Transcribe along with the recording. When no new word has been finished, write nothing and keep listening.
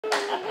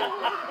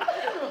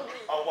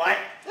A what?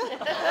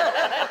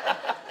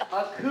 A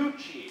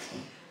coochie.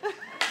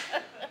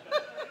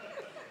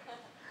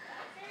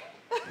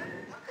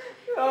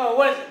 Oh,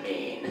 what does it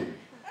mean?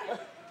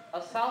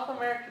 A South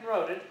American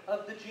rodent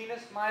of the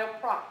genus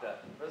Myoprocta,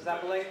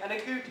 resembling an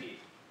agouti.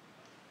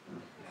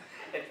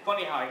 It's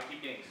funny how I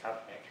keep getting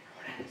South American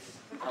rodents.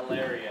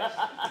 Hilarious.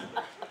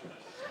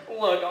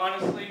 Look,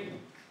 honestly,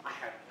 I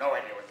have no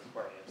idea what this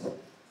word is.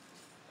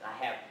 I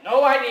have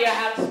no idea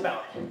how to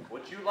spell it.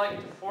 Would you like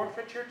to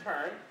forfeit your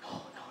turn?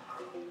 No.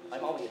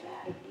 I'm always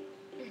bad.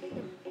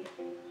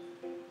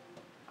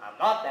 I'm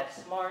not that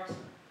smart.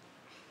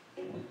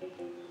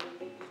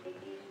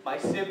 My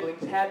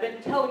siblings have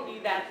been telling me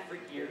that for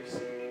years.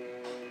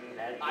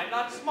 That I'm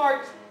not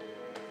smart.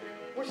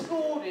 We're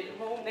scolded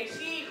when they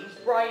see who's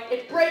bright.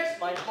 It breaks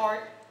my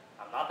heart.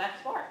 I'm not that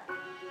smart.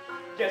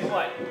 Guess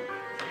what?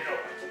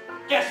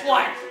 Guess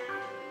what?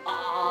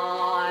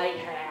 I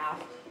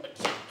have a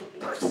gentle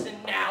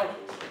personality,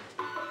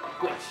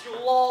 which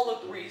you'll all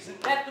agree is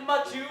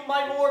anathema to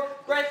my more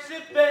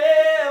aggressive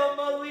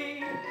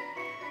family.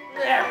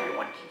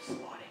 Everyone keeps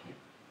swatting.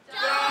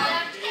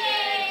 Don't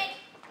kick!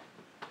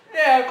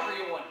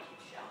 Everyone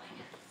keeps yelling.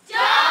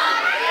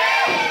 Don't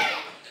kick!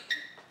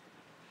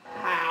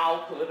 How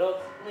could a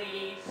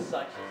flea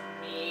such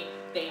as me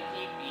think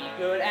he'd be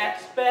good at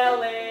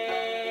spelling?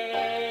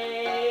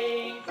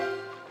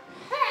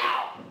 How?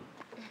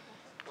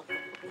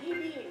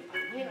 Maybe if I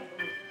went up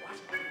and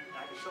watched my I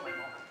could show my mom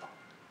my thought.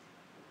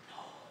 No,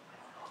 I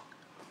don't know.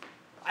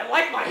 I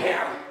like my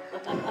hair.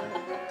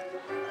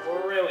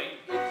 Really,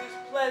 it's as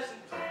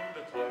pleasant to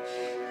the touch.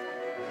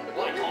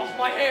 When I toss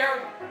my hair,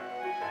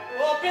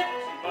 a bit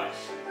too much.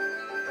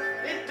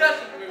 It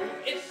doesn't move,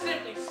 it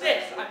simply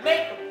sits. I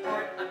make a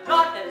for it, I'm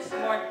not that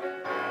smart.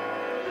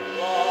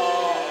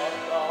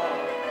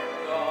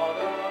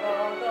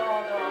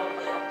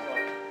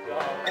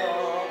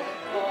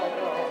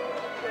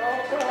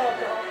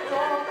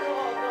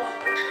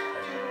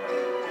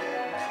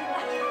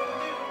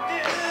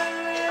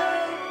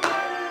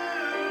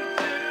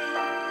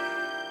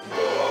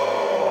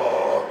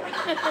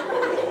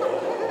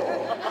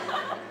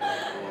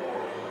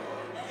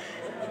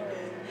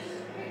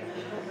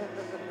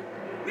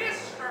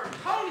 Mr.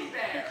 Tony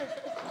Bear!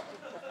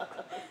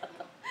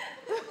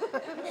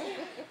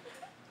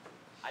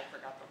 I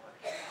forgot the word.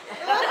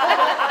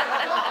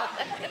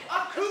 A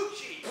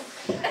coochie!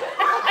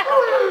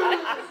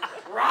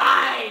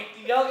 Right!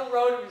 The other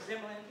road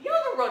resembling the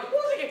other road. What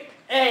was it again?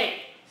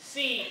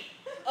 A-C-O-U-C-H-I.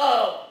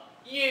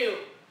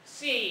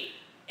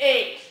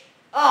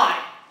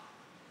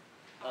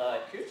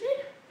 Coochie?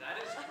 That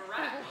is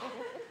correct.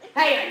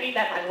 Hey, I need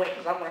that by the way,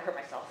 because I'm going to hurt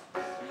myself.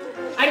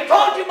 I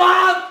told you,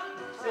 Mom!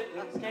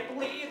 Siblings can't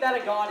believe that I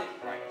got it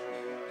right.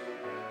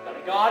 But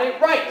I got it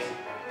right.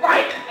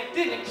 Right! I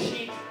didn't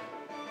cheat.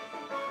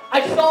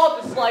 I saw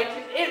the slight,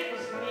 and it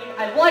was me.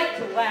 I like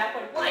to laugh,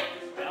 I like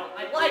to spell,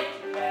 I like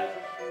to laugh.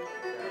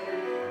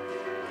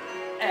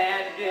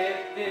 And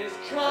if this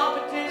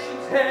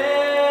competition's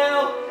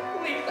hell,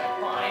 at least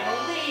I'm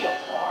finally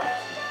apart.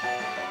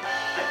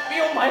 I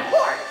feel my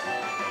heart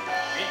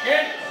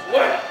begin